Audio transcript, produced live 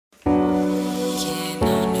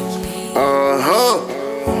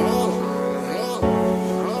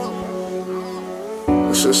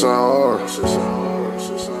Shit sound hard.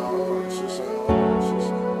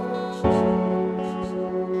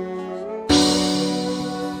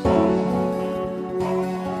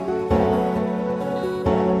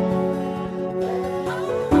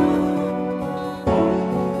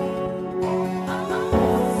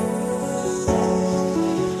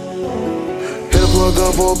 Plug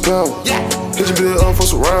up for a pound. Hit your bill up for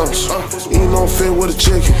some rounds. Eating on fit with a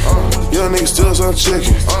chicken. Young nigga still some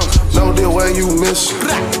chicken. No deal where you miss.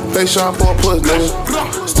 Face shot for a puss,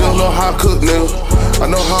 nigga. Still know how I cook, nigga. I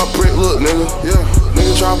know how a brick look, nigga.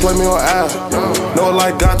 Nigga try to play me on ass. Know it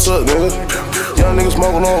like got tuck, nigga. Young nigga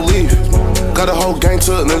smoking on leaf. Got a whole gang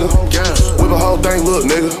tuck, nigga. Whip a whole thing, look,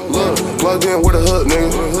 nigga. Plugged in with a hook,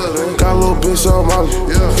 nigga. Got a little bitch on Molly.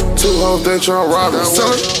 Two hoes, they tryna rob me.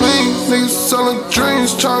 Selling lean, niggas selling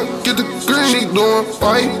dreams, tryna get the green. She doing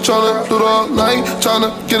right, tryna do it all night,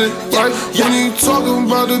 tryna get it right. When you talking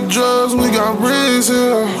about the drugs, we got rigs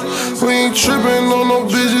here. We ain't tripping on no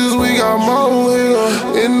bitches, we got more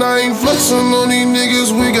here. And I ain't flexing on these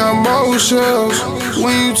niggas, we got more shells.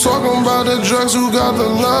 When you talking about the drugs, who got the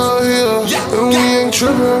love here? And we ain't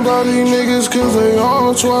tripping about these niggas, cause they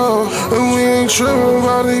all 12. And we ain't tripping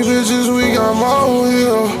about these bitches, we got more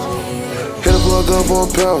here. Hit a plug up for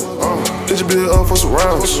a pound. Hit your bill up for some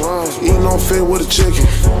rounds. Eating on fit with a chicken.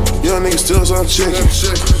 Young nigga still some chicken.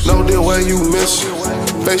 No deal where you miss.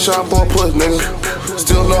 Face shot for a puss, nigga.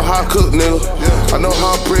 Still know how I cook, nigga. I know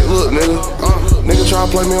how a brick look, nigga. Nigga try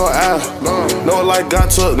to play me on ass. Know it like got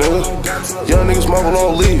tuck, nigga. Young nigga smoking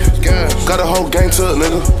on leaf. Got a whole gang tuck,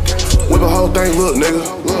 nigga. Whip a whole thing, look, nigga.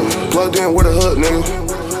 Plugged in with a hook,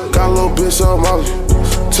 nigga. Got a little bitch on Molly.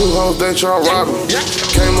 Two hoes, they tryna rob me.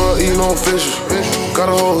 Came up eating on fishes. Got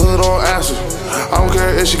a whole hood on acid. I don't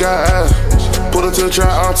care if she got ass. Put her to the trap,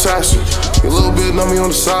 I'm taxing. A little bit nummy on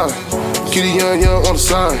the side. Kitty young on the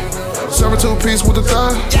side. 7-2-piece with the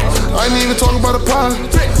thigh. I ain't even talking about a pie.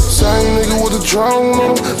 Same nigga with a drone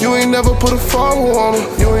on him. You ain't never put a phone on him.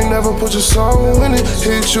 You ain't never put your soul in it.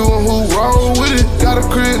 Hit you and who roll with it. Got a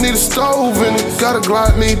crib, need a stove in it. Got a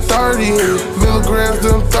Glock, need 30 in it. Milligrams,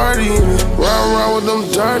 them 30 in it. Round around with them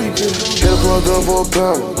dirty bitches. Hit a plug up for a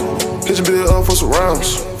pound. Hit your bill up for some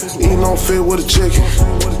rounds. Eating on fit with a chicken.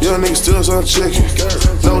 Young nigga still some chicken.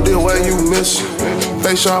 No deal where you miss.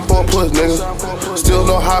 Face shot for a puss, nigga. Still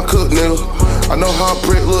know how I cook, nigga. I know how a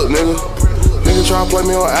brick look, nigga. Nigga try to play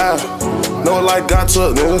me on ass. Know it like got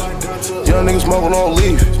tuck, nigga. Young nigga smoking on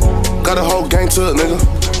leaf. Got a whole gang tuck, nigga.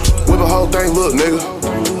 Whip a whole thing, look, nigga.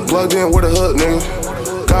 Plugged in with a hook,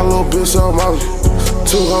 nigga. Got a little bitch on Molly.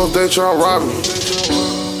 Two hoes, they tryna rob me.